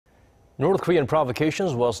North Korean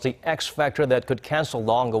provocations was the X factor that could cancel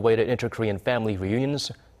long-awaited inter-Korean family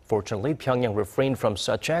reunions. Fortunately, Pyongyang refrained from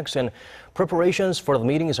such acts, and preparations for the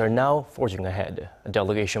meetings are now forging ahead. A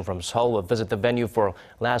delegation from Seoul will visit the venue for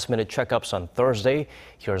last-minute checkups on Thursday.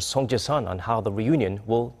 Here's Song Ji-sun on how the reunion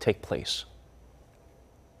will take place.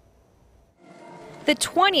 The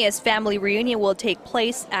 20th family reunion will take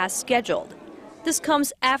place as scheduled. This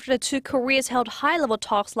comes after the two Koreas held high-level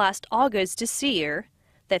talks last August this year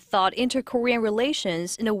that thawed inter-Korean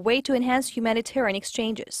relations in a way to enhance humanitarian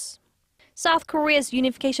exchanges. South Korea's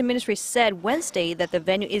Unification Ministry said Wednesday that the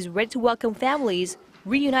venue is ready to welcome families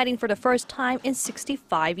reuniting for the first time in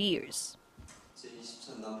 65 years.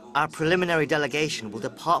 Our preliminary delegation will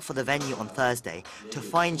depart for the venue on Thursday to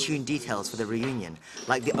fine-tune details for the reunion,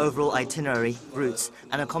 like the overall itinerary, routes,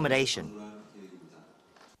 and accommodation.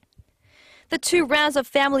 The two rounds of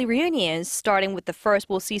family reunions, starting with the first,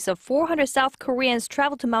 will see some 400 South Koreans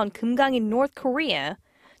travel to Mount Kumgang in North Korea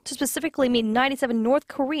to specifically meet 97 North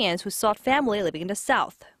Koreans who sought family living in the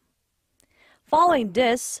South. Following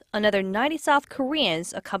this, another 90 South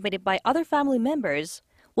Koreans, accompanied by other family members,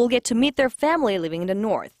 will get to meet their family living in the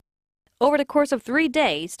North. Over the course of 3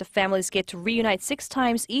 days, the families get to reunite 6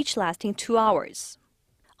 times, each lasting 2 hours.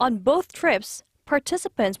 On both trips,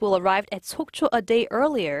 participants will arrive at Sokcho a day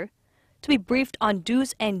earlier to be briefed on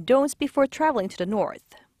do's and don'ts before traveling to the North.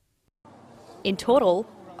 In total,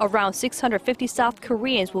 around 650 South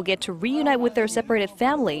Koreans will get to reunite with their separated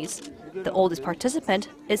families. The oldest participant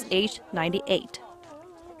is aged 98.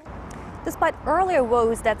 Despite earlier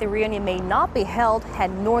woes that the reunion may not be held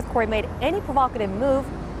had North Korea made any provocative move,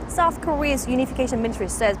 South Korea's Unification Ministry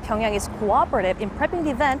says Pyongyang is cooperative in prepping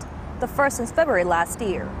the event, the first since February last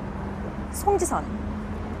year. Song Ji-sun,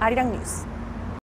 Arirang News.